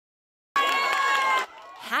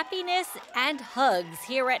Happiness and hugs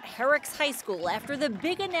here at Herricks High School after the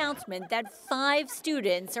big announcement that 5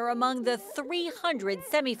 students are among the 300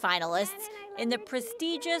 semifinalists in the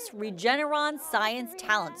prestigious Regeneron Science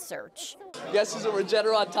Talent Search. Yes, he's a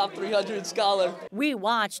Regeneron Top 300 scholar. We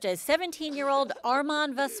watched as 17-year-old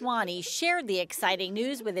Arman Vaswani shared the exciting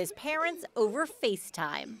news with his parents over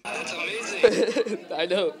FaceTime. That's amazing. I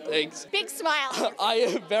know, thanks. Big smile. I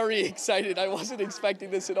am very excited. I wasn't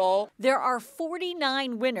expecting this at all. There are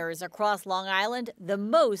 49 winners across Long Island, the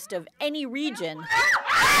most of any region.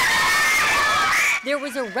 There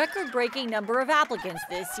was a record-breaking number of applicants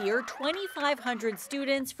this year, 2,500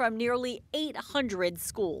 students from nearly 800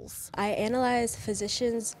 schools. I analyzed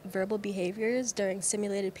physicians' verbal behaviors during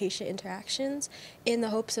simulated patient interactions in the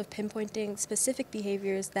hopes of pinpointing specific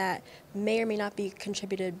behaviors that may or may not be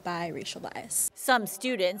contributed by racial bias. Some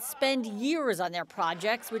students spend years on their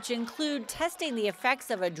projects, which include testing the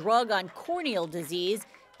effects of a drug on corneal disease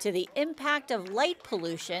to the impact of light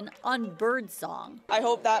pollution on birdsong. I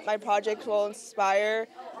hope that my project will inspire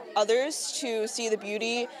others to see the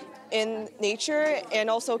beauty in nature and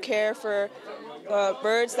also care for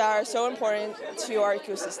birds that are so important to our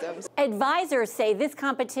ecosystems. Advisors say this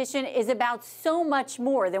competition is about so much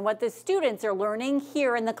more than what the students are learning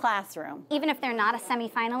here in the classroom. Even if they're not a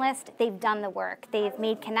semifinalist, they've done the work. They've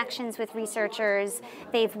made connections with researchers,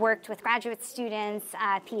 they've worked with graduate students,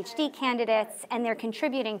 PhD candidates, and they're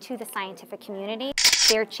contributing to the scientific community.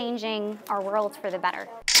 They're changing our world for the better.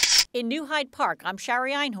 In New Hyde Park, I'm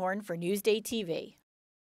Shari Einhorn for Newsday TV.